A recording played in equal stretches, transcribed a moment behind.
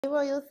Hey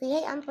royalty,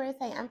 hey empress,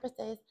 hey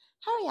empresses.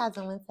 How are y'all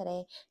doing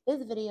today?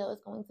 This video is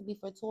going to be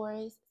for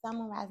Taurus, Sun,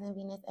 Moon, Rising,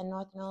 Venus, and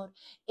North Node.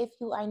 If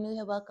you are new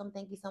here, welcome.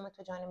 Thank you so much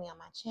for joining me on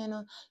my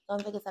channel.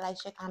 Don't forget to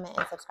like, share, comment,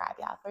 and subscribe,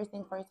 y'all. First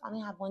thing first, I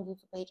only have one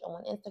YouTube page and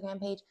one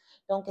Instagram page.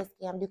 Don't get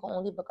scammed. You can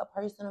only book a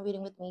personal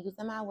reading with me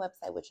using my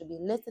website, which will be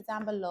listed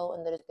down below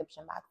in the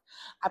description box.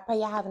 I pray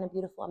y'all having a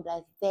beautiful and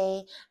blessed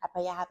day. I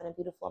pray y'all having a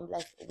beautiful and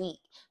blessed week.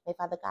 May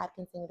Father God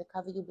continue to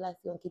cover you, bless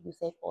you, and keep you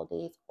safe all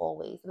days,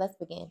 always. Let's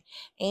begin.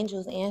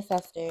 Angels,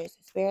 ancestors,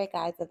 spirit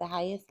guides of the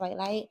highest white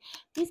light,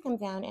 please come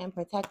down and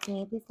protect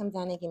me. Please come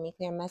down and give me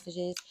clear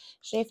messages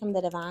straight from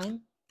the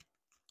divine.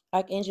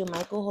 Archangel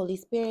Michael, Holy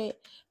Spirit,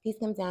 please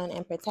come down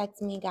and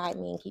protect me, guide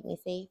me, and keep me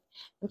safe.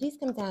 And please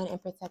come down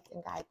and protect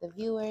and guide the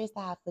viewers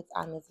that have clicked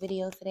on this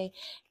video today.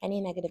 Any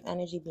negative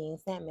energy being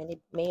sent,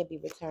 may it be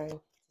returned to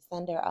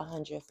sender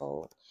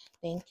 100-fold.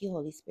 Thank you,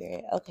 Holy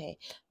Spirit. Okay,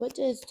 what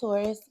does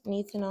Taurus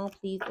need to know,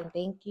 please, and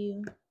thank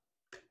you?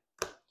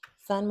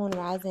 Sun, Moon,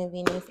 Rising,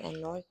 Venus,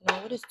 and North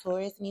Node. What does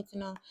Taurus need to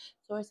know?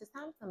 Taurus, it's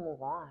time to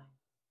move on.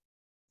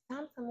 It's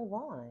time to move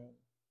on.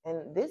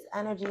 And this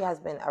energy has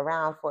been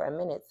around for a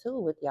minute too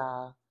with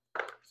y'all.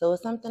 So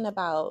it's something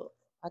about,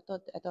 I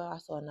thought I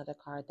saw another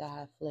card that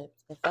had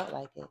flipped. It felt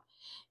like it.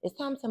 It's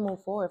time to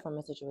move forward from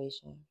a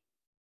situation.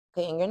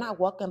 Okay, and you're not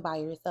walking by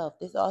yourself.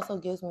 This also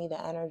gives me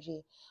the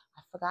energy.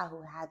 I forgot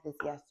who had this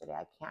yesterday.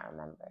 I can't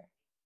remember.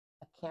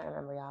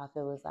 Y'all, if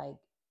it was like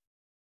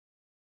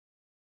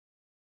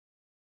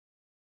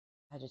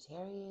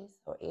Sagittarius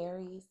or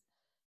Aries.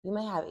 You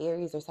may have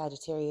Aries or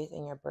Sagittarius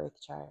in your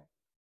birth chart.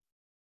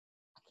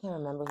 I can't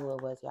remember who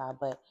it was, y'all,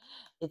 but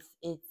it's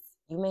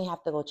you may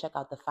have to go check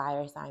out the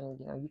fire sign.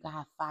 You know, you can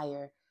have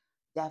fire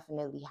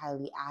definitely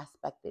highly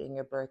aspected in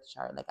your birth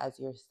chart, like as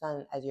your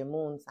sun, as your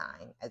moon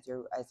sign, as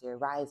your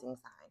rising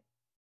sign,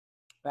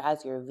 or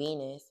as your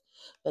Venus.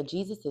 But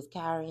Jesus is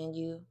carrying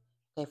you.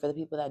 Okay, for the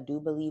people that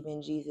do believe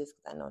in Jesus,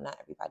 because I know not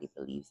everybody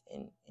believes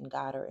in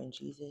God or in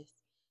Jesus.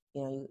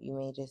 You know, you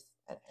may just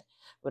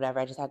whatever.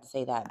 I just have to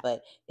say that,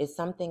 but it's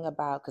something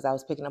about, because I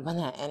was picking up on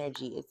that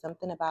energy. It's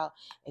something about,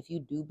 if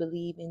you do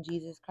believe in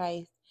Jesus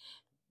Christ,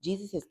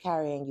 Jesus is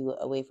carrying you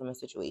away from a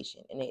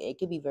situation, and it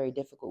could be very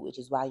difficult, which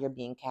is why you're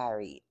being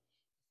carried.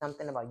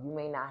 Something about, you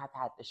may not have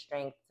had the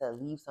strength to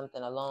leave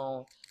something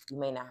alone. You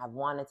may not have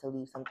wanted to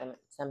leave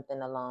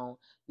something alone.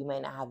 You may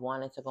not have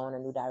wanted to go in a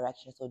new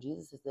direction. So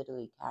Jesus is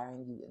literally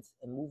carrying you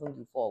and moving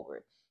you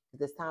forward,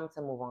 because it's time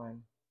to move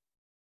on.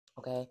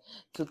 Okay,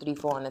 2, 3,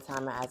 4 on the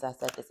timer. As I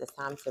said, this it's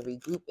time to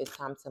regroup. It's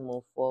time to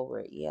move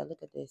forward. Yeah, look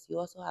at this. You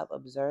also have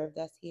observe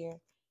that's here.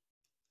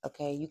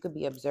 Okay, you could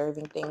be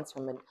observing things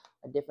from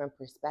a different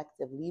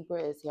perspective.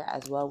 Libra is here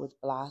as well with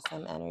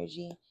blossom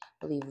energy.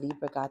 I believe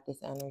Libra got this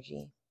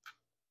energy.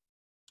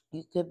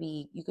 You could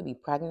be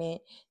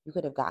pregnant. You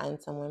could have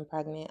gotten someone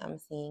pregnant, I'm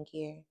seeing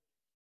here.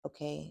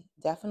 Okay,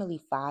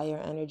 definitely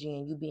fire energy,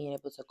 and you being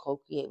able to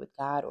co-create with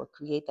God or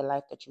create the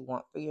life that you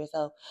want for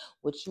yourself,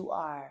 which you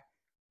are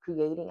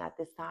creating at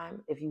this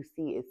time. If you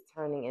see, it's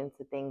turning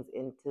into things,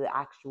 into the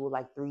actual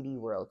like 3D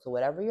world. So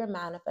whatever you're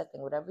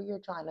manifesting, whatever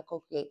you're trying to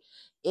co-create,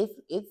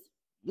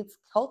 it's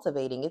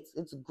cultivating,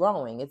 it's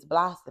growing, it's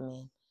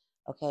blossoming.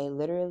 Okay,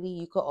 literally,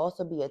 you could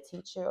also be a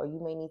teacher, or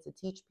you may need to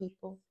teach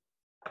people.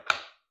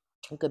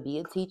 You could be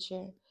a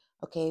teacher.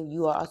 Okay,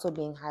 you are also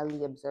being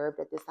highly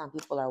observed at this time.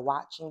 People are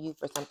watching you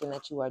for something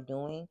that you are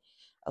doing.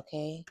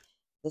 Okay,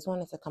 this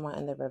one is to come out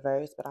in the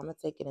reverse, but I'm gonna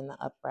take it in the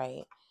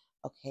upright.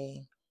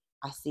 Okay,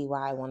 I see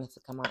why I wanted to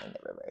come out in the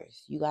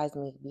reverse. You guys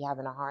may be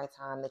having a hard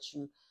time, that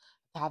you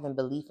having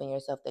belief in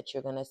yourself that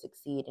you're gonna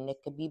succeed, and it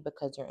could be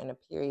because you're in a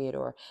period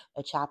or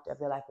a chapter of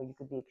your life where you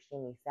could be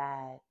extremely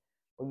sad,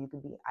 or you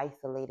could be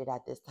isolated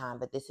at this time.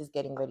 But this is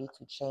getting ready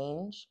to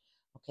change.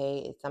 Okay,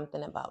 it's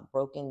something about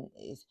broken.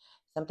 Is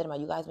something about,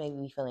 you guys may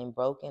be feeling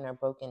broken or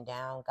broken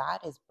down. God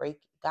is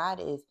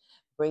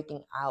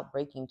breaking out,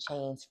 breaking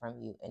chains from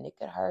you, and it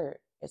could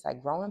hurt. It's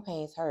like growing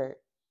pains hurt.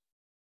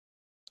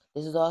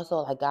 This is also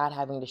like God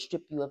having to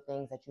strip you of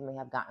things that you may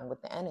have gotten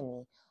with the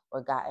enemy,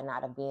 or gotten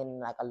out of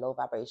being like a low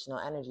vibrational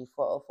energy.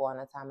 404 on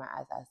the timer.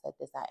 As I said,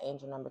 this, that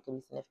angel number could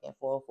be significant.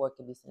 404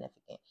 could be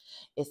significant.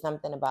 It's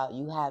something about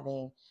you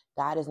having,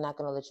 God is not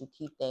going to let you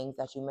keep things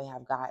that you may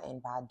have gotten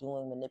by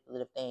doing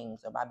manipulative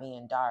things, or by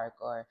being dark,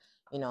 or,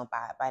 you know,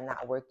 by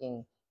not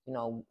working, you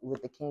know,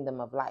 with the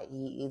kingdom of light.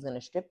 He is going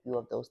to strip you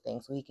of those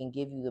things so he can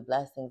give you the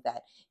blessings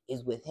that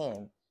is with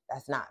him.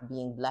 That's not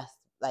being blessed.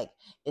 Like,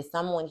 is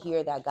someone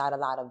here that got a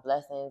lot of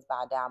blessings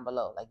by down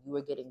below? Like, you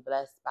were getting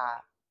blessed by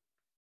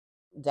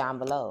down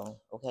below,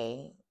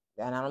 okay?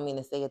 And I don't mean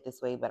to say it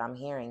this way, but I'm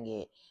hearing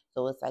it.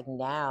 So it's like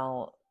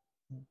now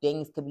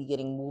things could be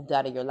getting moved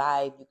out of your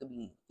life. You could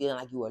be feeling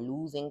like you are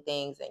losing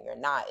things, and you're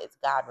not. It's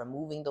God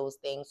removing those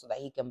things so that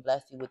he can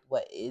bless you with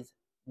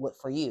what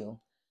for you.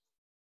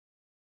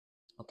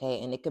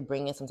 Okay, and it could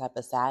bring in some type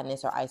of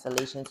sadness or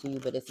isolation to you,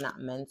 but it's not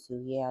meant to.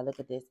 Yeah,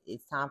 look at this.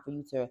 It's time for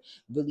you to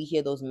really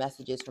hear those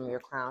messages from your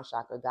crown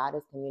chakra. God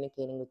is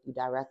communicating with you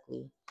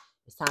directly.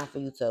 It's time for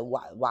you to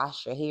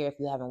wash your hair if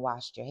you haven't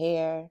washed your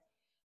hair.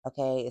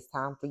 Okay, it's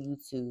time for you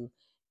to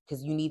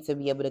because you need to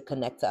be able to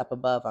connect to up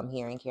above. I'm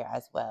hearing here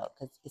as well,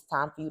 because it's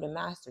time for you to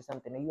master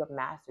something, or you have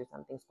mastered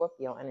something.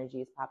 Scorpio energy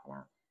is popping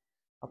out.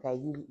 Okay,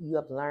 you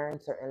have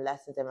learned certain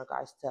lessons in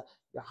regards to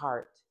your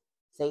heart,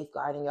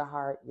 safeguarding your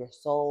heart, your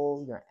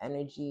soul, your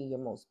energy, your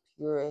most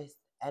purest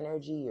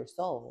energy, your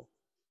soul.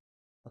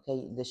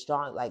 Okay, the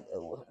strong, like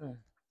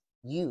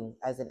you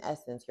as an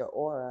essence, your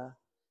aura,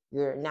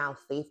 you're now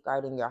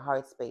safeguarding your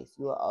heart space.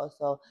 You are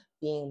also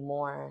being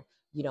more,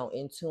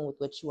 in tune with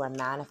what you are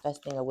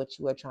manifesting or what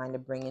you are trying to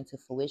bring into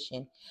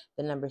fruition.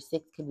 The number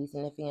 6 could be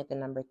significant. The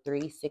number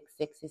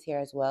 366 is here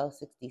as well.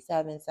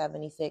 67,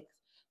 76,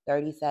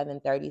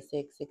 37,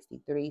 36,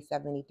 63,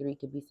 73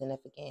 could be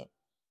significant.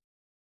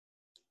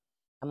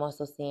 I'm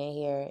also seeing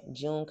here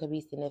June could be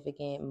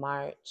significant,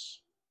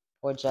 March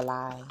or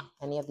July.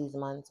 Any of these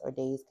months or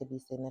days could be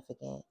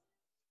significant.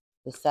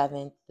 The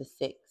 7th, the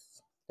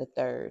 6th, the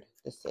 3rd,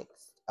 the 6th.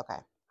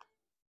 Okay.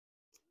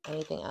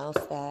 Anything else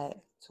that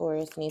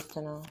Taurus needs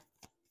to know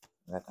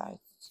in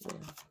regards to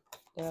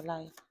their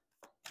life?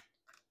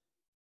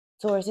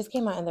 Taurus, this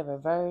came out in the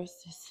reverse.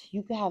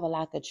 You could have a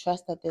lack of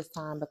trust at this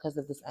time because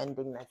of this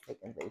ending that's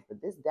taking place.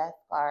 But this death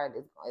card,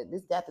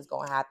 this death is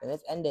going to happen.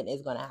 This ending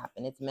is going to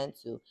happen. It's meant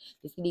to.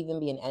 This could even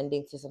be an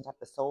ending to some type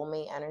of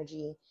soulmate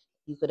energy.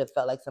 You could have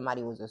felt like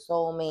somebody was a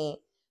soulmate.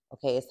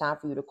 Okay, it's time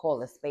for you to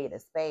call a spade,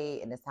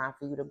 and it's time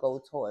for you to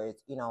go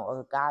towards,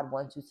 or God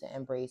wants you to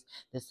embrace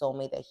the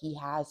soulmate that He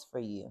has for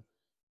you.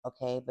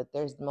 Okay, but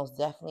there's most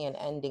definitely an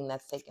ending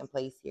that's taking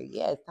place here.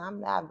 Yeah, it's time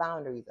to have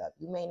boundaries up.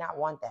 You may not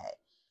want that.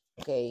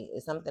 Okay,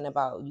 it's something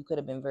about you could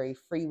have been very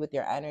free with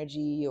your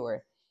energy,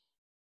 or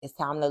it's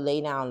time to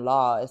lay down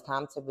law. It's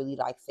time to really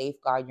like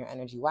safeguard your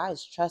energy. Why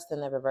is trust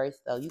in the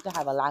reverse though? You could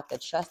have a lack of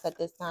trust at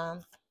this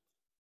time.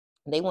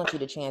 They want you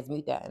to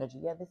transmute that energy.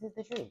 Yeah, this is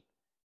the truth.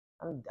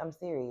 I'm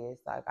serious.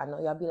 Like, I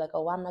know y'all be like,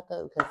 oh, why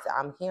Mecca? Because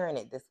I'm hearing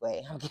it this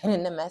way. I'm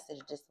getting the message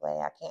this way.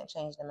 I can't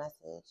change the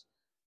message.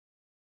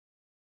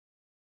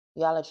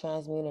 Y'all are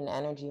transmuting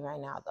energy right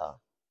now though.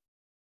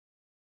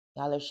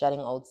 Y'all are shedding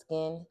old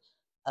skin.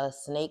 A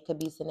snake could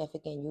be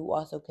significant. You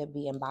also could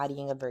be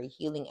embodying a very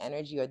healing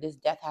energy, or this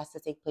death has to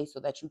take place so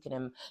that you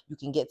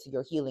can get to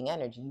your healing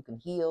energy. You can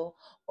heal,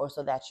 or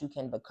so that you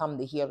can become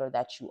the healer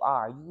that you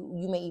are.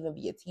 You may even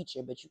be a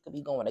teacher, but you could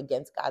be going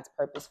against God's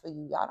purpose for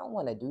you. Y'all don't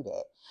want to do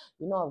that.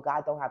 If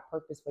God don't have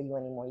purpose for you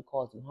anymore, He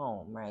calls you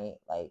home, right?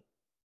 Like,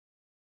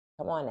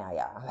 come on now,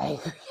 y'all.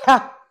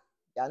 Like,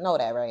 y'all know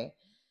that, right?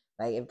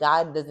 Like, if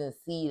God doesn't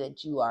see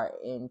that you are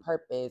in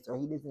purpose, or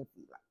He doesn't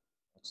see, like,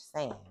 what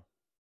you're saying.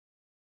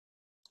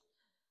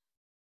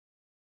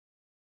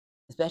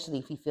 Especially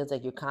if He feels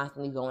like you're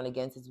constantly going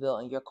against His will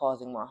and you're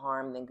causing more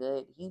harm than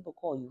good, He will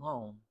call you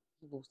home.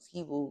 He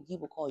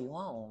will call you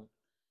home.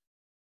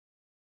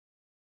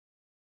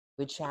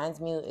 With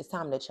transmute, it's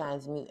time to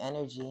transmute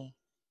energy.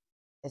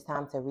 It's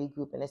time to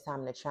regroup, and it's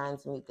time to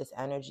transmute this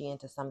energy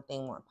into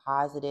something more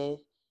positive.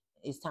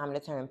 It's time to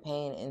turn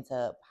pain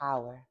into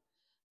power.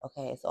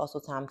 Okay, it's also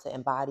time to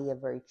embody a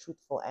very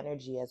truthful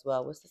energy as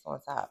well. What's this on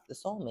top? The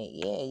soulmate.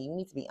 Yeah, you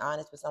need to be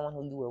honest with someone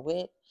who you were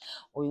with,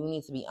 or you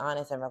need to be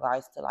honest in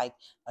regards to like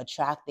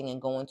attracting and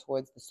going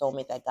towards the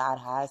soulmate that God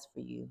has for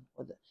you.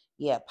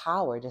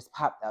 Power just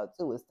popped out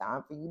too. It's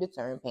time for you to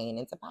turn pain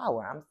into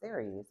power. I'm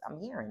serious. I'm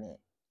hearing it.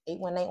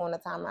 818 on the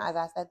timer. As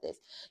I said this,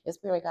 your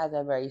spirit guides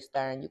are very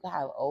stern. You can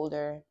have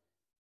older.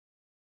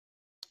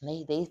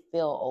 They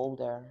feel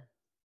older.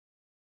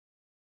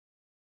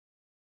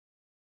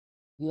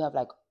 You have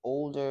like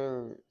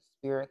older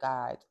spirit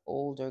guides,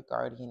 older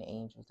guardian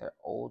angels. They're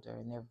older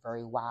and they're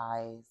very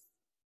wise,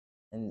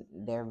 and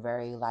they're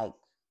very like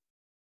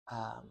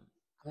I'm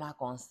not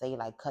gonna say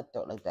like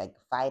cutthroat, like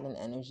fighting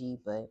energy,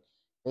 but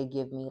they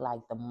give me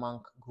like the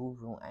monk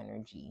guru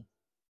energy.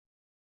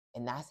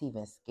 And that's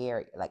even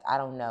scary. Like, I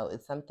don't know.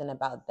 It's something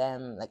about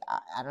them. Like,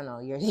 I don't know.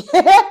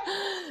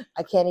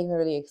 I can't even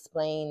really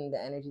explain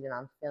the energy that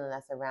I'm feeling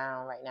that's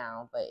around right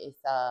now. But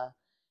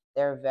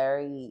they're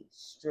very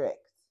strict.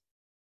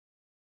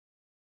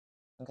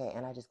 Okay,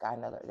 and I just got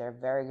another. They're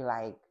very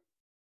like,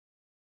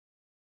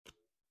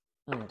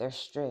 they're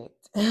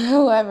strict.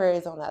 Whoever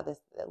is on the other,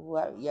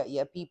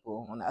 your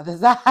people on the other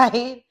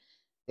side,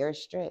 they're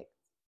strict.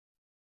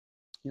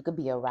 You could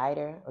be a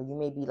writer, or you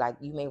may be like,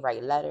 you may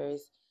write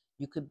letters.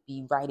 You could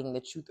be writing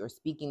the truth or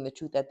speaking the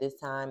truth at this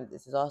time.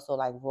 This is also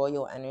like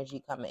royal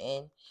energy coming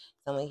in.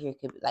 Someone here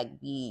could like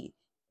be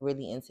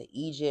really into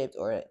Egypt,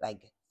 or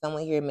like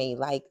someone here may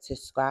like to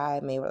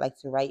scribe, may like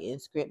to write in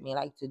script, may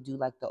like to do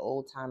like the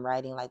old time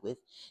writing, like with,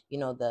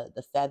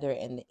 the feather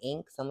and the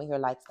ink. Someone here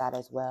likes that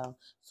as well.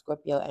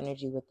 Scorpio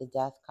energy with the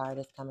death card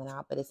is coming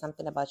out, but it's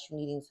something about you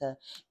needing to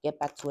get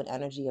back to an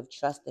energy of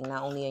trusting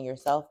not only in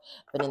yourself,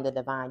 but in the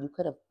divine. You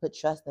could have put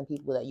trust in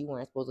people that you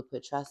weren't supposed to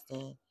put trust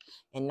in.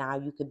 And now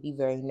you could be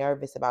very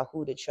nervous about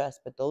who to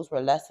trust, but those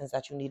were lessons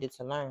that you needed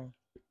to learn.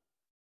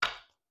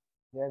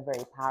 You're a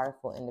very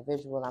powerful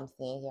individual, I'm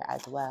seeing here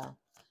as well.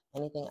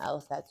 Anything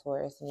else that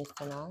Taurus needs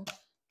to know?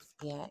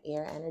 Yeah,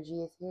 air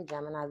energy is here.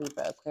 Gemini,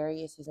 Libra,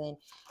 Aquarius is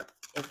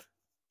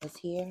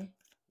here.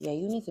 Yeah,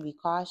 you need to be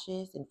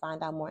cautious and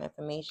find out more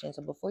information.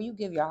 So before you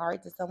give your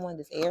heart to someone,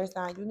 this air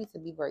sign, you need to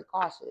be very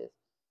cautious.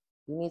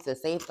 You need to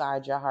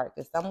safeguard your heart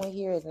because someone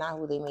here is not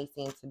who they may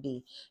seem to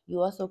be.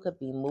 You also could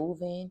be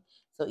moving.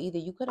 So either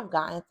you could have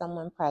gotten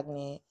someone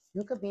pregnant.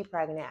 You could be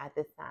pregnant at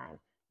this time.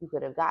 You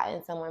could have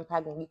gotten someone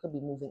pregnant. You could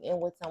be moving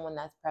in with someone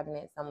that's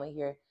pregnant. Someone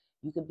here,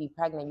 you could be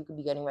pregnant. You could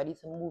be getting ready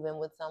to move in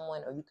with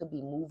someone, or you could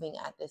be moving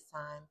at this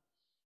time.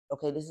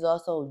 Okay, this is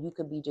also, you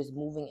could be just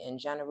moving in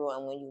general,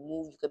 and when you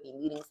move, you could be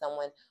meeting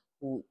someone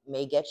who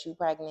may get you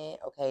pregnant.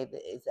 Okay,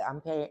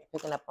 I'm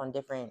picking up on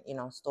different,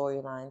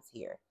 storylines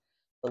here.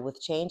 But with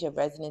change of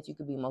residence, you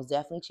could be most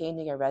definitely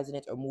changing your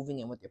residence or moving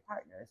in with your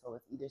partner. So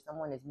if either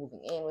someone is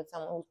moving in with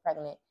someone who's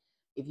pregnant,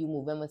 if you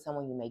move in with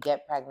someone, you may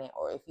get pregnant,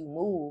 or if you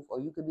move, or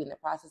you could be in the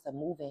process of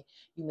moving,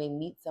 you may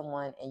meet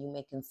someone and you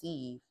may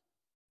conceive,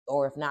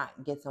 or if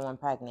not, get someone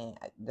pregnant.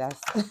 That's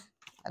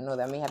I know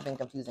that may have been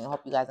confusing. I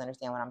hope you guys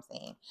understand what I'm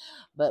saying.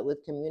 But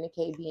with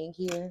communicate being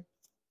here,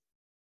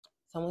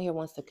 someone here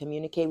wants to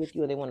communicate with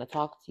you, or they want to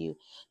talk to you.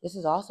 This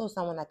is also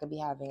someone that could be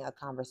having a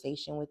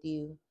conversation with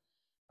you,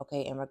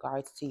 okay, in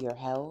regards to your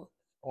health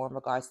or in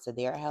regards to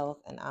their health.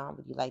 And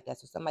would you like that?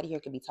 So somebody here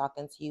could be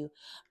talking to you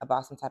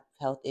about some type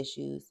of health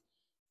issues.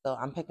 So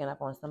I'm picking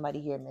up on somebody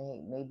here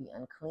may be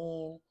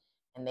unclean,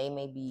 and they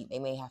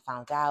may have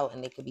found out,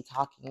 and they could be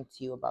talking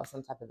to you about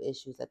some type of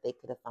issues that they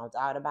could have found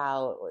out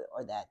about,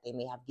 or that they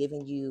may have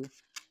given you.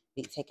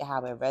 Take it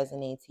how it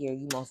resonates here.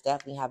 You most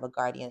definitely have a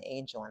guardian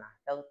angel, and I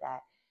felt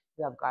that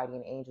you have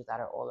guardian angels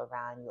that are all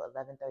around you.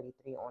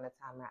 11:33 on the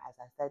timer. As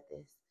I said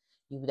this,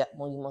 you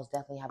most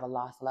definitely have a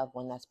lost loved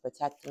one that's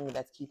protecting you,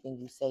 that's keeping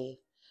you safe.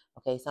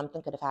 Okay,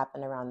 something could have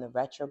happened around the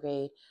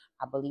retrograde.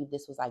 I believe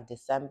this was like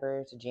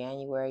December to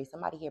January.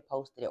 Somebody here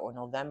posted it, or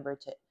November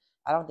to.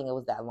 I don't think it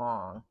was that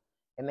long.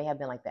 It may have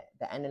been like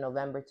the end of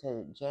November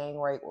to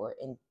January, or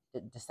in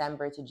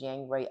December to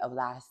January of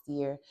last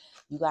year.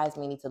 You guys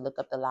may need to look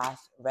up the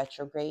last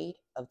retrograde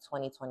of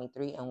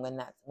 2023 and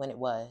when it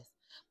was.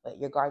 But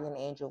your guardian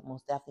angel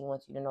most definitely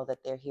wants you to know that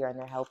they're here and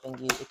they're helping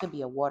you. It could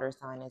be a water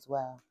sign as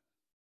well.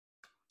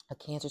 A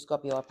Cancer,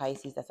 Scorpio, or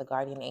Pisces, that's a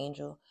guardian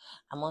angel.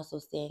 I'm also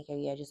saying here,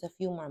 yeah, just a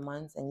few more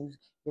months, and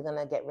you're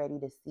gonna get ready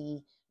to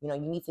see. You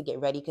need to get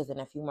ready, because in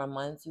a few more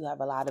months, you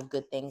have a lot of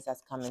good things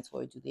that's coming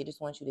towards you. They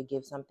just want you to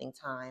give something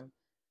time.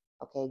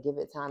 Okay, give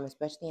it time,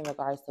 especially in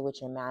regards to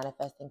what you're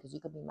manifesting, because you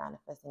could be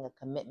manifesting a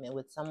commitment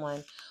with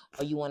someone,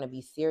 or you want to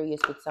be serious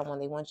with someone.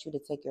 They want you to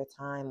take your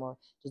time, or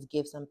just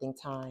give something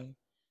time.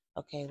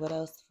 Okay, what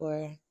else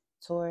for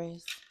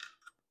Taurus?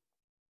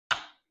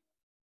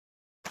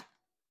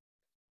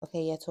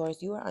 Okay, yeah,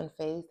 Taurus, you are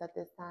unfazed at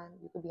this time.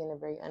 You could be in a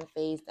very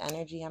unfazed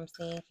energy, I'm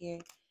seeing here.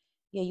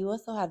 Yeah, you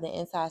also have the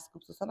inside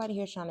scoop. So somebody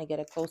here is trying to get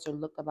a closer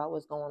look about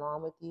what's going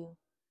on with you.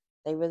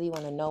 They really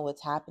want to know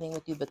what's happening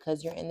with you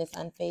because you're in this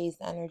unfazed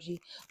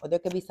energy. Or there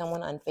could be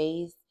someone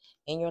unfazed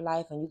in your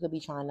life, and you could be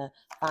trying to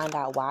find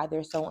out why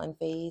they're so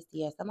unfazed.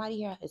 Yeah, somebody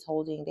here is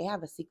they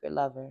have a secret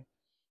lover,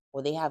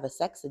 or they have a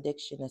sex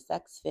addiction, a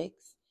sex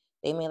fix.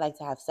 They may like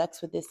to have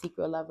sex with this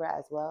secret lover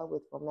as well,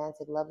 with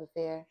romantic love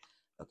affair.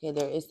 Okay,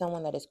 there is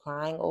someone that is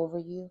crying over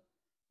you.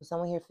 So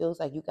someone here feels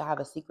like you could have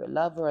a secret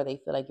lover, or they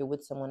feel like you're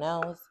with someone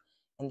else,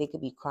 and they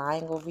could be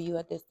crying over you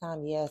at this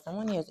time. Yeah,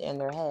 someone here is in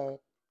their head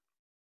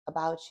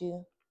about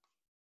you.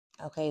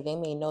 Okay, they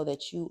may know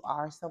that you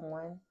are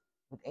someone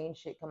with ain't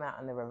shit come out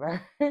in the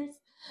reverse,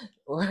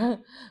 or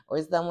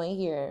someone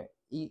here,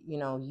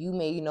 you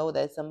may know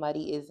that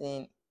somebody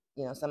isn't,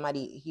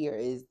 somebody here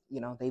is,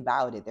 they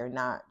bowed it, they're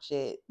not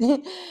shit,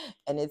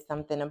 and it's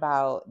something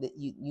about that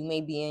you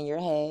may be in your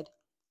head.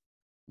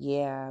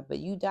 Yeah, but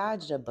you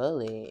dodged a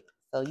bullet.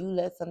 So you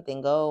let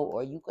something go,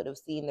 or you could have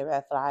seen the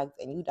red flags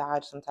and you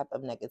dodged some type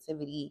of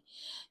negativity.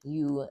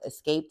 You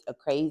escaped a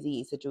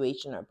crazy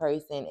situation or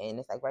person. And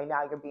it's like right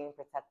now you're being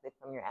protected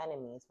from your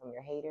enemies, from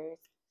your haters.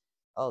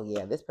 Oh,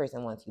 yeah, this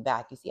person wants you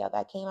back. You see how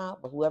that came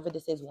out? But whoever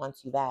this is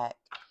wants you back.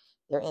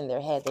 They're in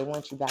their head. They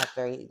want you back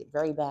very,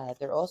 very bad.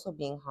 They're also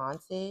being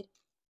haunted.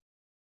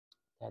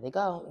 There they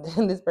go.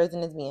 This person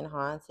is being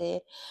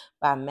haunted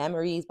by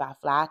memories, by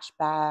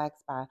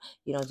flashbacks, by,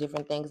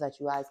 different things that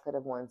you guys could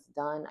have once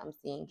done. I'm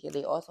seeing here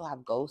they also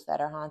have ghosts that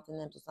are haunting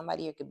them. So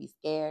somebody here could be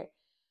scared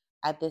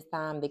at this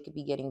time. They could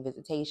be getting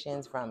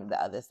visitations from the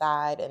other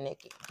side, and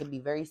it could be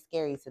very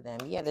scary to them.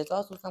 Yeah, there's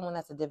also someone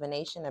that's a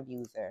divination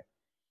abuser.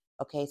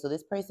 Okay, so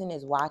this person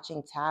is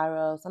watching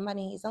tarot. Someone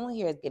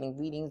here is getting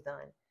readings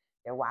done.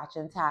 They're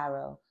watching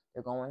tarot.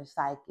 They're going to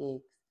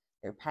psychics.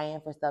 They're paying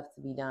for stuff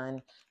to be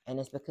done. And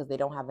it's because they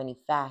don't have any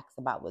facts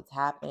about what's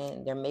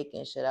happening. They're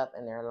making shit up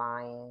and they're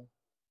lying.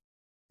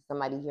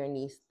 Somebody here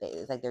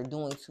it's like they're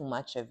doing too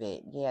much of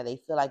it. Yeah, they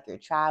feel like you're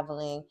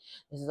traveling.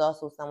 This is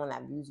also someone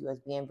that views you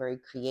as being very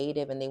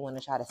creative, and they want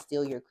to try to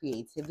steal your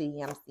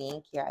creativity. I'm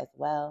seeing here as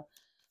well.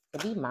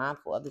 So be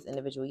mindful of this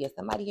individual. Yes,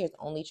 somebody here is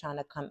only trying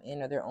to come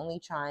in, or they're only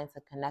trying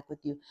to connect with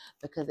you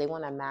because they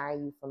want to marry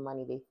you for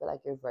money. They feel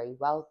like you're very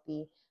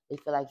wealthy. They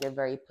feel like you're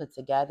very put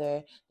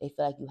together. They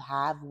feel like you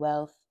have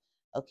wealth.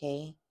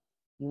 Okay.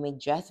 You may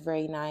dress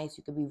very nice.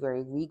 You could be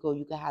very regal.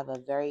 You could have a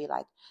very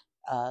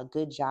a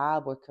good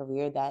job or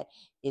career that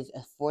is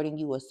affording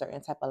you a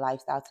certain type of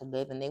lifestyle to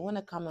live, and they want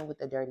to come in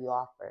with a dirty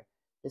offer.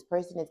 This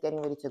person is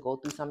getting ready to go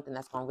through something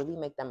that's going to really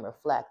make them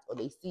reflect, or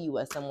they see you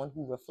as someone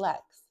who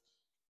reflects.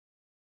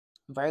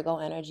 Virgo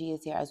energy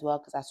is here as well,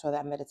 because I saw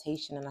that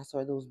meditation and I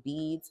saw those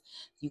beads.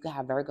 You could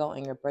have Virgo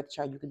in your birth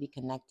chart. You could be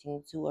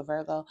connecting to a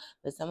Virgo,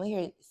 but someone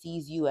here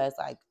sees you as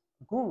like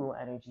guru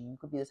energy. You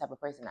could be the type of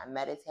person that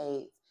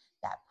meditates,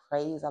 that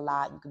prays a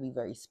lot. You could be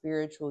very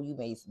spiritual. You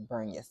may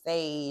burn your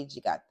sage.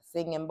 You got the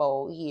singing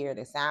bowl here,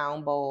 the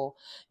sound bowl.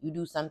 You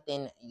do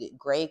something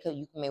gray, because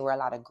you may wear a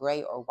lot of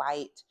gray or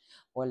white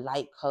or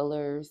light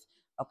colors.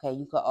 Okay,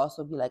 you could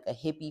also be like a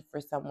hippie for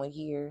someone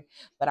here,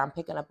 but I'm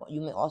picking up,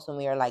 you may also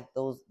wear like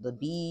the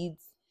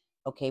beads,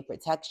 okay,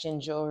 protection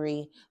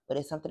jewelry, but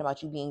it's something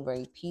about you being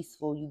very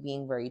peaceful, you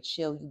being very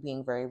chill, you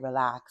being very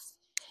relaxed,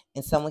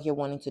 and someone here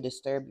wanting to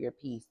disturb your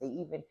peace. They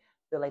even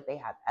feel like they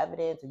have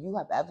evidence, or you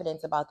have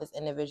evidence about this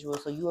individual,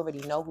 so you already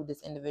know who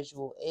this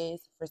individual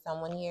is for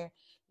someone here.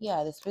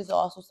 Yeah, this is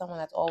also someone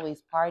that's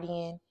always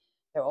partying.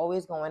 They're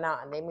always going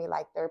out, and they may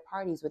like third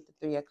parties with the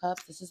Three of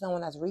Cups. This is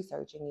someone that's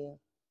researching you,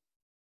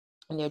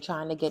 and they're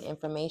trying to get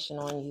information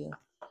on you,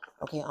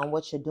 okay, on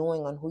what you're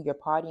doing, on who you're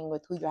partying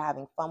with, who you're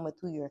having fun with,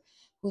 who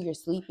you're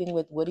sleeping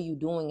with. What are you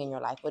doing in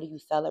your life? What are you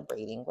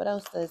celebrating? What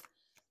else does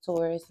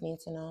Taurus need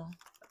to know?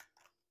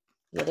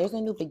 Yeah, there's a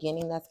new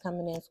beginning that's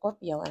coming in.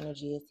 Scorpio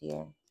energy is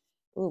here.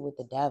 Ooh, with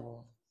the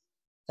devil.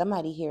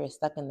 Somebody here is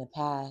stuck in the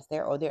past.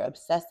 They're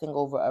obsessing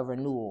over a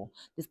renewal.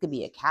 This could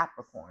be a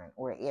Capricorn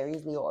or an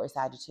Aries, Leo, or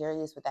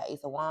Sagittarius with that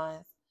Ace of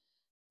Wands.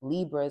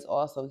 Libra is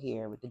also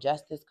here with the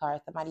Justice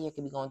card. Somebody here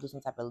could be going through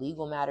some type of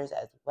legal matters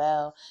as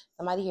well.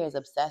 Somebody here is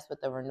obsessed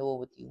with the renewal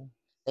with you.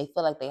 They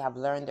feel like they have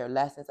learned their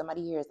lesson.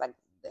 Somebody here is like,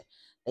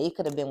 they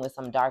could have been with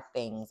some dark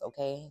things,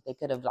 okay? They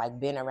could have like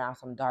been around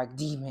some dark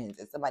demons.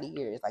 And somebody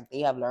here is like, they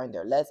have learned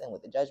their lesson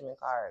with the Judgment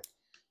card.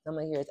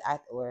 Someone here is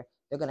or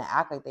they're going to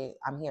act like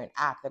I'm hearing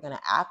act. They're going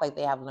to act like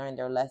they have learned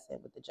their lesson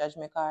with the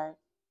Judgment card.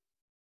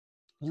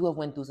 You have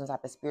went through some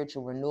type of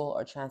spiritual renewal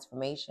or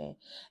transformation,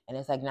 and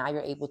it's like now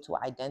you're able to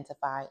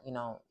identify,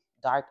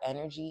 dark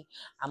energy.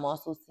 I'm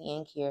also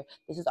seeing here,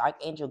 this is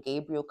Archangel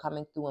Gabriel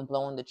coming through and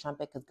blowing the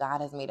trumpet, because God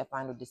has made a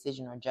final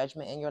decision or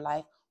judgment in your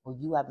life, or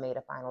you have made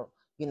a final,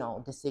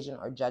 decision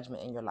or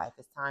judgment in your life.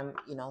 It's time,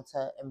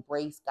 to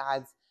embrace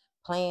God's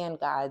plan,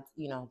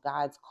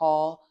 God's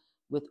call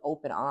with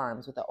open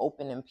arms, with an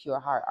open and pure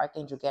heart.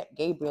 Archangel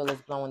Gabriel is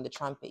blowing the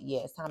trumpet. Yeah,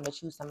 it's time to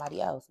choose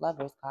somebody else.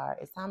 Lover's card.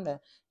 It's time to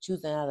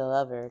choose another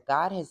lover.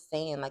 God is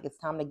saying like it's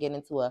time to get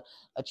into a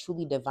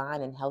truly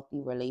divine and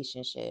healthy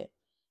relationship.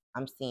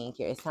 I'm seeing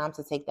here. It's time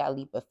to take that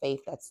leap of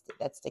faith that's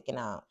sticking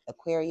out.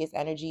 Aquarius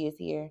energy is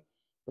here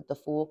with the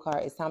Fool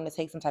card. It's time to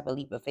take some type of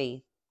leap of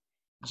faith.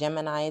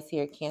 Gemini is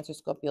here. Cancer,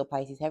 Scorpio,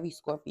 Pisces, heavy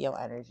Scorpio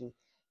energy.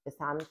 It's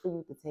time for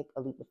you to take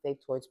a leap of faith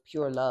towards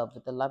pure love.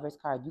 With the Lover's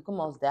card, you can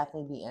most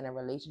definitely be in a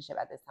relationship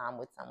at this time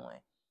with someone.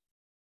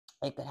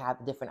 It could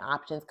have different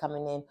options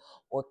coming in,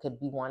 or could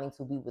be wanting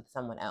to be with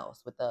someone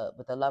else. With the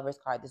Lover's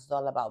card, this is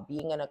all about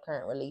being in a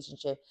current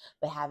relationship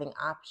but having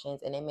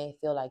options. And it may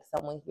feel like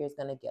someone here is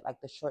going to get like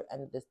the short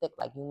end of the stick.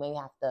 Like you may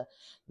have to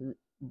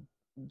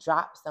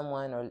drop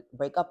someone or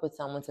break up with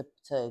someone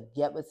to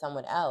get with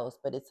someone else,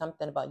 but it's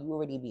something about you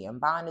already being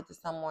bonded to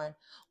someone,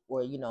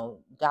 or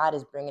God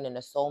is bringing in a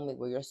soulmate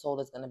where your soul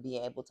is going to be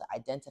able to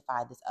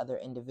identify this other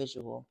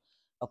individual.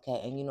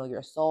 Okay, and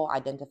your soul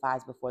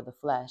identifies before the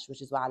flesh,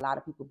 which is why a lot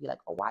of people be like,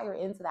 oh, why you're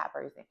into that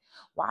person?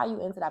 Why are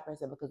you into that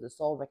person? Because the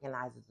soul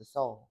recognizes the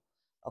soul.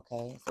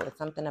 Okay, so it's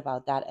something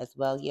about that as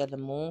well. Yeah, the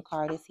Moon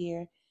card is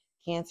here.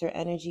 Cancer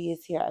energy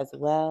is here as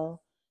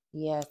well.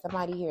 Yeah,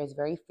 somebody here is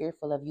very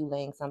fearful of you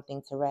laying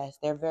something to rest.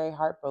 They're very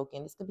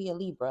heartbroken. This could be a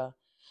Libra,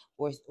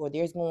 or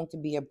there's going to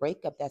be a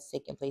breakup that's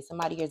taking place.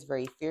 Somebody here is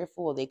very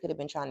fearful. They could have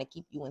been trying to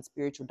keep you in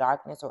spiritual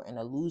darkness or in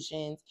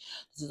illusions.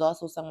 This is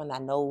also someone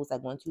that knows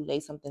like once you lay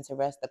something to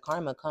rest, the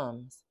karma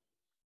comes.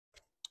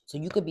 So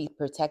you could be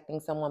protecting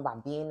someone by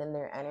being in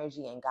their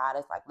energy, and God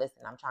is like,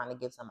 listen, I'm trying to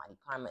give somebody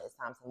karma. It's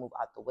time to move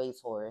out the way,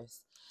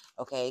 Taurus.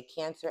 Okay,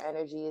 Cancer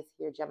energy is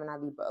here. Gemini,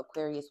 Libra,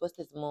 Aquarius. What's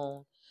this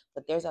Moon?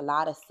 But there's a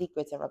lot of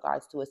secrets in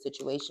regards to a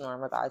situation or in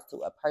regards to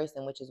a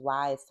person, which is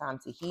why it's time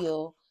to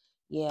heal.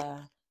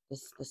 Yeah,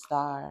 this is the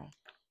Star.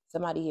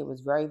 Somebody here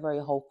was very, very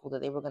hopeful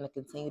that they were going to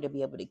continue to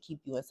be able to keep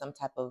you in some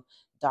type of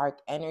dark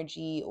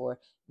energy or,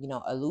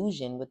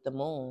 illusion with the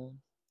Moon.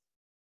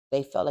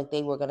 They felt like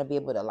they were going to be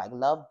able to like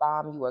love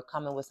bomb you or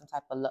come in with some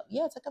type of love.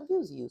 Yeah, to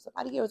confuse you.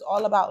 Somebody here is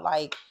all about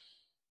like,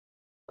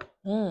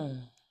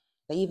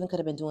 they even could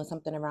have been doing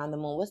something around the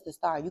Moon. What's the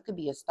Star? You could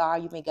be a star.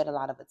 You may get a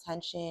lot of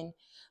attention.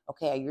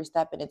 Okay, you're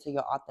stepping into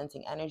your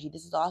authentic energy.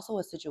 This is also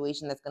a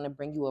situation that's going to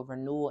bring you a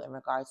renewal in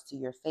regards to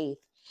your faith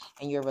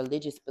and your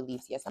religious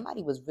beliefs. Yeah,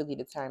 somebody was really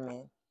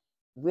determined.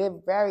 We're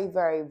very,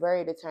 very,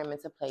 very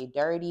determined to play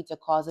dirty, to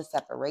cause a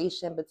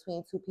separation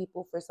between two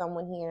people for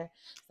someone here.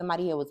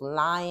 Somebody here was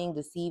lying,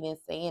 deceiving,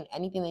 saying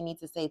anything they need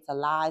to say to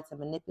lie, to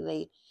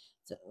manipulate.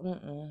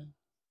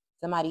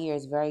 Somebody here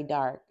is very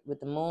dark.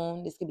 With the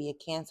Moon, this could be a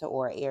Cancer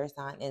or an air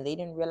sign, and they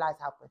didn't realize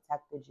how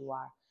protected you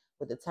are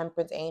With the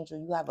Temperance angel,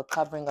 you have a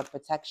covering of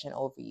protection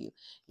over you.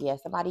 Yeah,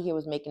 somebody here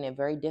was making it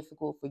very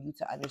difficult for you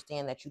to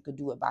understand that you could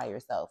do it by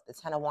yourself. The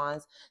Ten of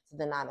Wands to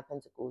the Nine of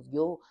Pentacles.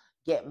 You'll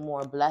get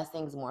more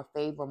blessings, more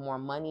favor, more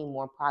money,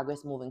 more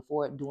progress moving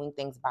forward, doing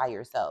things by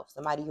yourself.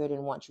 Somebody here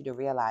didn't want you to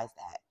realize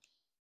that.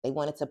 They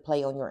wanted to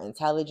play on your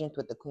intelligence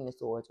with the Queen of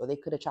Swords, or they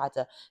could have tried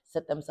to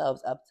set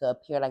themselves up to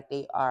appear like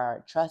they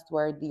are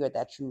trustworthy, or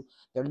that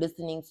they're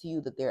listening to you,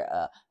 that they're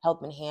a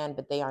helping hand,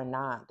 but they are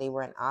not. They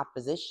were in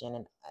opposition,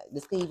 and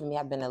this could even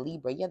have been a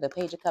Libra. Yeah, the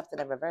Page of Cups in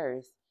the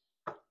reverse.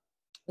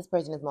 This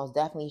person is most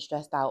definitely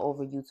stressed out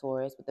over you,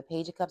 Taurus. With the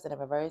Page of Cups in the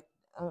reverse,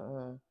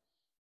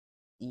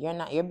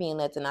 you're being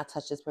led to not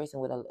touch this person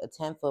with a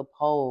 10-foot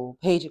pole.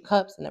 Page of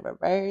Cups in the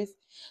reverse.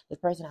 This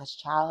person has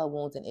childhood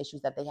wounds and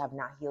issues that they have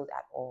not healed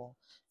at all.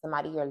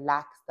 Somebody here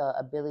lacks the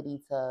ability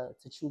to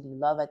truly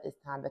love at this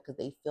time because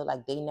they feel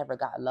like they never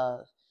got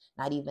love,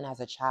 not even as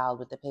a child.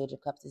 With the Page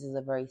of Cups, this is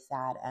a very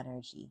sad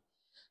energy.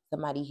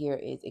 Somebody here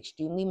is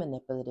extremely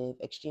manipulative,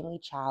 extremely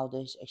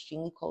childish,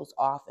 extremely closed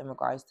off in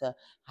regards to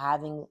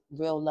having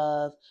real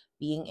love,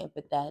 being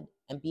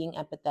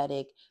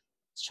empathetic,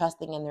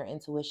 trusting in their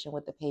intuition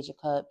with the Page of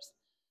Cups.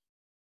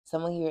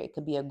 Someone here, it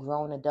could be a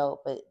grown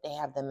adult, but they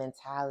have the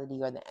mentality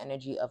or the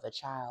energy of a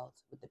child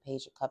with the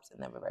Page of Cups in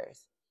the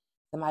reverse.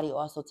 Somebody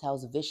also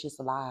tells vicious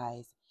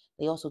lies.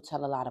 They also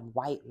tell a lot of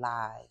white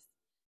lies,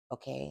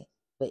 okay?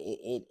 But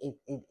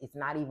it's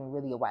not even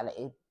really a white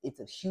lie. It's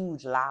a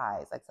huge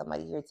lies. Like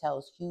somebody here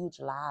tells huge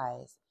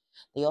lies.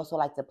 They also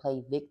like to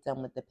play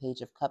victim with the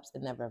Page of Cups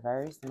in the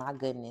reverse. My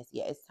goodness,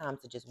 yeah, it's time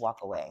to just walk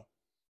away.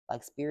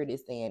 Like Spirit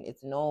is saying,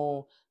 it's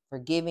no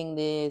forgiving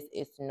this.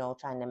 It's no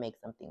trying to make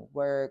something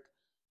work.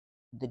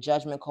 The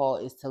judgment call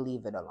is to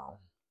leave it alone.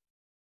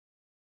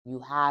 You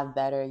have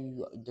better,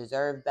 you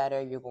deserve better,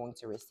 you're going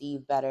to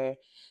receive better.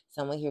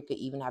 Someone here could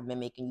even have been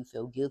making you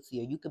feel guilty,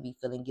 or you could be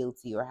feeling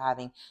guilty or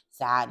having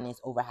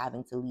sadness over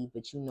having to leave,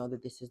 but you know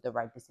that this is the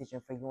right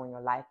decision for you in your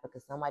life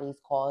because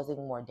somebody's causing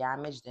more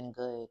damage than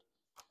good.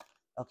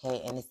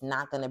 Okay, and it's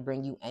not going to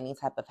bring you any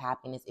type of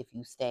happiness if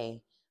you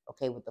stay.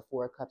 Okay, with the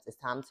Four of Cups, it's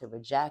time to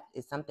reject.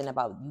 It's something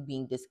about you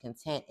being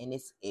discontent, and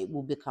it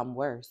will become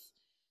worse.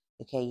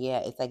 Okay, yeah,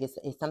 it's like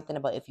it's something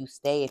about if you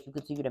stay, if you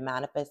continue to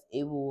manifest,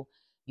 you'll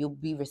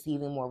be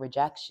receiving more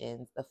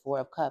rejections. The Four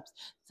of Cups,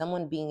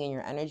 someone being in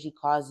your energy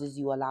causes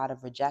you a lot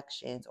of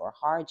rejections or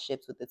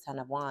hardships. With the Ten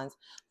of Wands,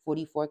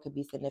 44 could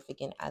be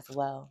significant as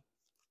well.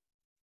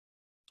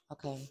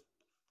 Okay.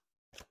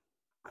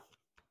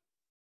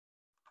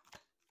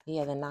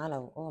 Yeah, the Nine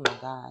of, oh my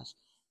gosh.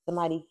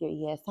 Somebody here,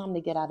 yeah, it's time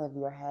to get out of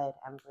your head,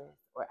 Empress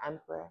or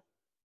Emperor.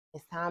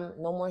 It's time,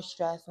 no more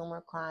stress, no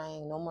more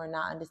crying, no more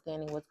not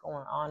understanding what's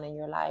going on in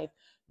your life.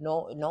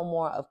 No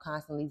more of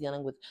constantly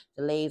dealing with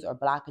delays or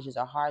blockages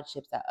or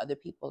hardships that other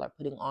people are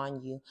putting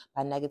on you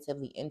by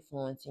negatively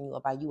influencing you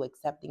or by you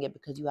accepting it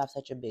because you have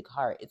such a big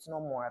heart. It's no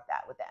more of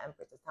that with the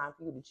Empress. It's time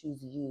for you to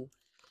choose you.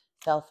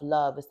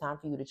 Self-love. It's time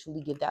for you to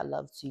truly give that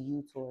love to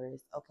you,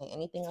 Taurus. Okay,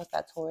 anything else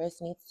that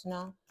Taurus needs to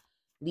know?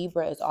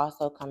 Libra is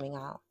also coming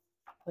out.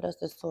 What else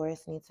does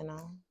Taurus need to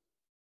know?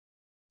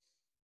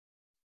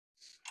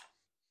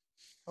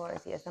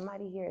 Taurus, yeah,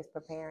 somebody here is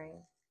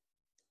preparing.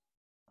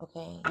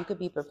 Okay, you could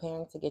be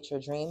preparing to get your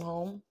dream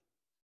home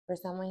for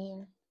someone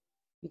here.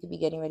 You could be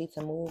getting ready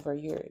to move, or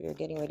you're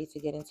getting ready to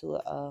get into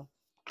a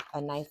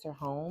nicer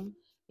home.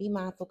 Be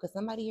mindful because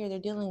somebody here, they're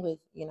dealing with,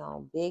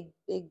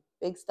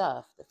 big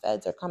stuff. The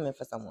feds are coming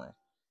for someone.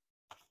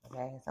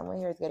 Okay, someone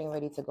here is getting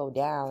ready to go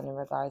down in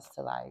regards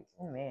to like,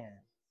 oh man.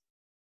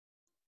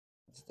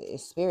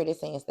 Spirit is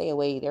saying stay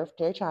away. They're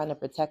trying to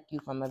protect you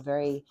from a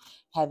very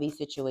heavy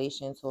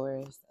situation,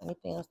 Taurus.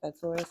 Anything else that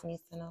Taurus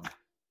needs to know?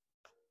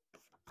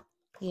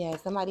 Yeah,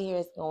 somebody here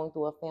is going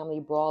through a family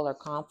brawl or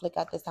conflict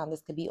at this time.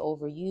 This could be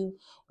over you,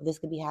 or this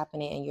could be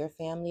happening in your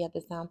family at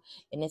this time.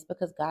 And it's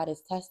because God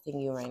is testing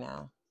you right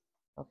now.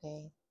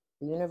 Okay?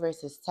 The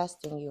universe is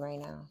testing you right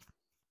now.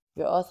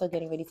 You're also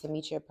getting ready to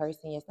meet your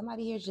person. Yeah,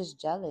 somebody here is just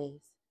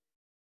jealous.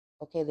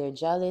 Okay, they're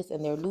jealous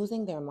and they're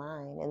losing their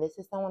mind. And this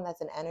is someone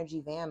that's an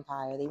energy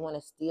vampire. They want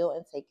to steal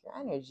and take your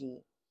energy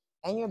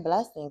and your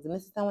blessings. And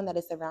this is someone that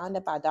is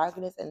surrounded by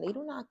darkness and they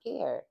do not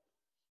care.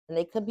 And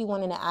they could be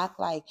wanting to act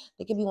like,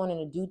 they could be wanting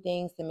to do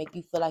things to make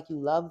you feel like you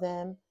love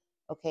them.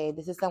 Okay,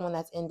 this is someone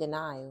that's in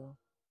denial,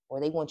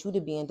 or they want you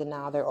to be in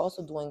denial. They're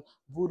also doing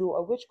voodoo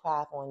or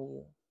witchcraft on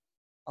you.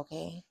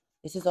 Okay,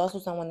 this is also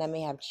someone that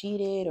may have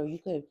cheated, or you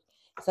could,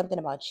 something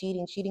about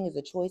cheating. Cheating is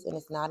a choice and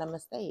it's not a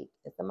mistake.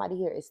 And somebody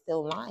here is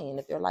still lying.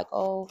 If they're like,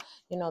 oh,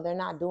 they're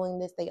not doing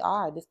this, they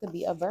are. This could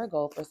be a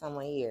Virgo for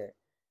someone here.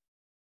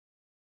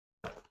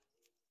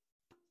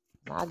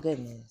 My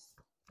goodness.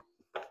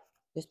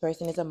 This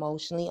person is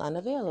emotionally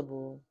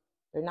unavailable.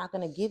 They're not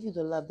going to give you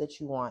the love that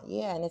you want.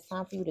 Yeah, and it's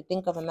time for you to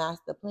think of a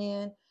master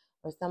plan,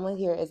 or someone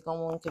here is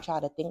going to try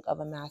to think of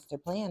a master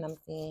plan. I'm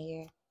seeing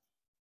here.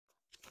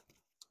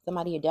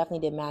 Somebody here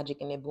definitely did magic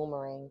and it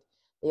boomeranged.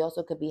 They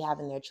also could be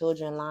having their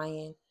children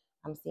lying.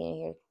 I'm seeing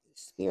here.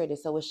 Spirit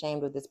is so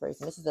ashamed of this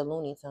person. This is a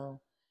Looney Tune.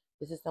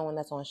 This is someone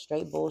that's on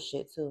straight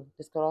bullshit too.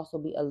 This could also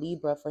be a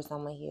Libra for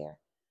someone here.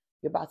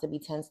 You're about to be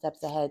 10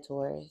 steps ahead,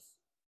 Taurus.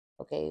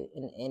 Okay,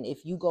 and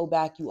if you go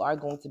back, you are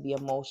going to be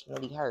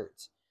emotionally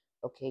hurt.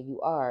 Okay, you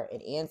are,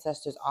 and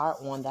ancestors are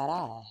on that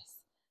ass.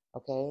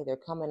 Okay, they're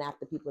coming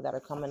after people that are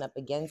coming up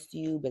against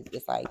you, but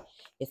it's like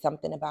it's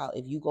something about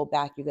if you go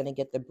back, you're gonna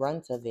get the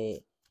brunt of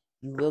it.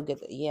 You will get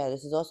the, yeah.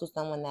 This is also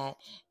someone that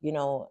you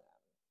know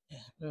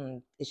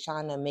is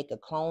trying to make a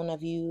clone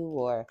of you,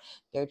 or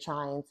they're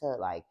trying to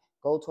like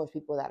go towards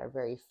people that are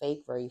very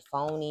fake, very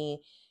phony.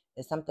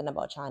 There's something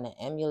about trying to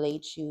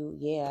emulate you.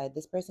 Yeah,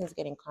 this person is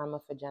getting karma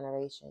for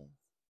generations.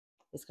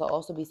 This could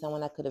also be someone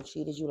that could have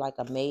treated you like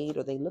a maid,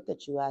 or they look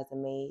at you as a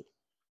maid.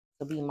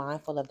 So be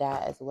mindful of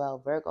that as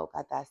well. Virgo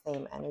got that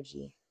same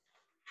energy.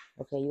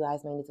 Okay, you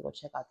guys may need to go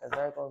check out the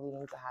Virgo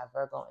reading to have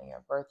Virgo in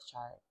your birth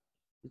chart.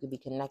 You could be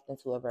connecting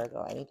to a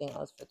Virgo. Anything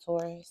else for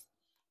Taurus?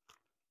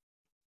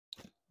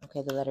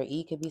 Okay, the letter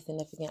E could be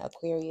significant.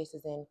 Aquarius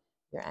is in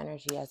your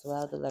energy as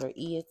well. The letter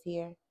E is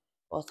here.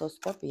 Also,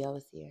 Scorpio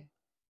is here.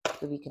 You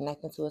could be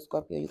connecting to a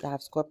Scorpio. You could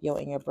have Scorpio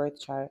in your birth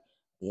chart.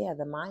 Yeah,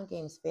 the mind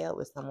games failed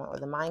with someone, or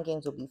the mind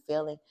games will be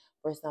failing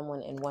for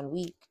someone in 1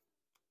 week.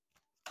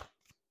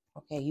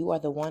 Okay, you are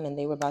the one and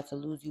they were about to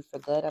lose you for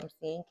good. I'm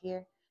seeing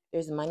here.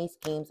 There's money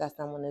schemes that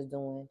someone is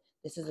doing.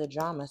 This is a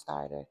drama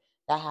starter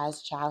that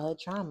has childhood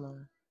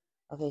trauma.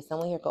 Okay,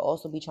 someone here could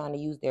also be trying to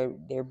use their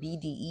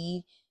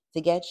BDE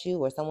to get you,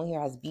 or someone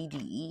here has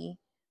BDE.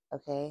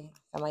 Okay,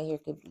 somebody here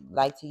could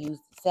like to use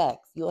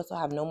sex. You also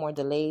have no more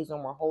delays, no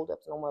more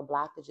holdups, no more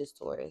blockages,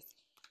 Taurus.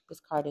 This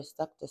card is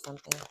stuck to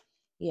something.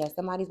 Yeah,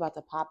 somebody's about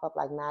to pop up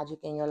like magic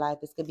in your life.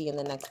 This could be in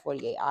the next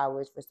 48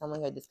 hours. For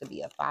someone here, this could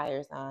be a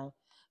fire sign.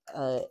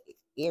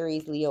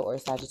 Aries, Leo, or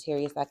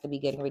Sagittarius that could be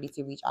getting ready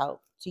to reach out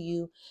to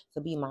you.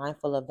 So be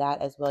mindful of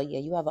that as well. Yeah,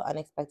 you have an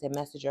unexpected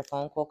message or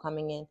phone call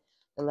coming in.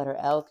 The letter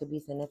L could be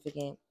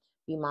significant.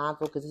 Be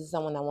mindful because this is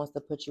someone that wants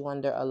to put you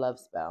under a love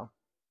spell.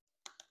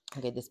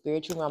 Okay, the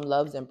spiritual realm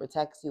loves and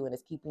protects you and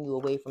is keeping you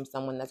away from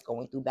someone that's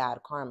going through bad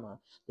karma.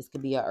 This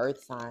could be an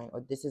earth sign,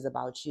 or this is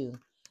about you.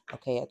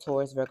 Okay, a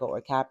Taurus, Virgo,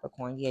 or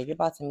Capricorn. Yeah, you're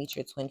about to meet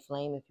your twin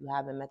flame if you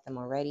haven't met them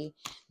already.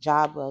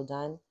 Job well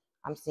done.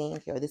 I'm seeing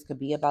here, this could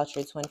be about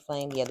your twin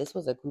flame. Yeah, this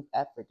was a group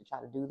effort to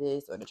try to do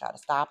this or to try to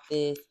stop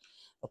this.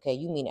 Okay,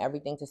 you mean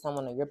everything to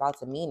someone, or you're about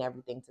to mean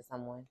everything to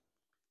someone.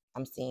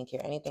 I'm seeing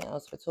here. Anything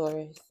else for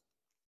Taurus?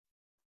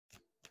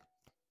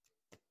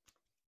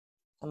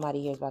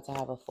 Somebody here is about to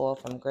have a fall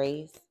from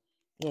grace.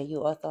 Yeah,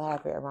 you also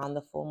have it around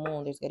the full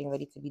moon. There's getting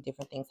ready to be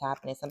different things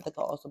happening. Something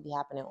could also be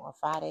happening on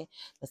Friday,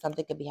 but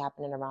something could be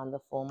happening around the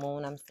full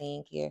moon. I'm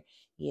seeing here.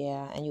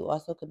 Yeah, and you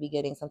also could be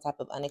getting some type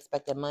of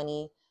unexpected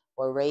money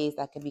or raise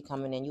that could be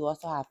coming in. You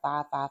also have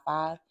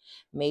 555,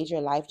 major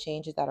life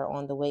changes that are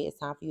on the way. It's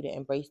time for you to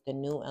embrace the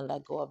new and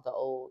let go of the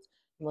old.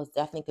 You most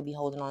definitely could be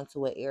holding on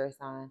to an air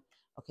sign.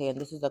 Okay,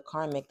 and this is a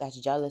karmic that's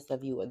jealous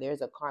of you, or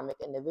there's a karmic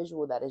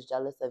individual that is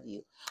jealous of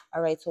you.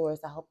 All right,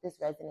 Taurus, I hope this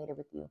resonated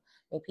with you.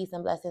 May peace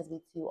and blessings be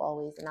to you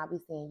always, and I'll be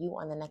seeing you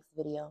on the next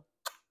video.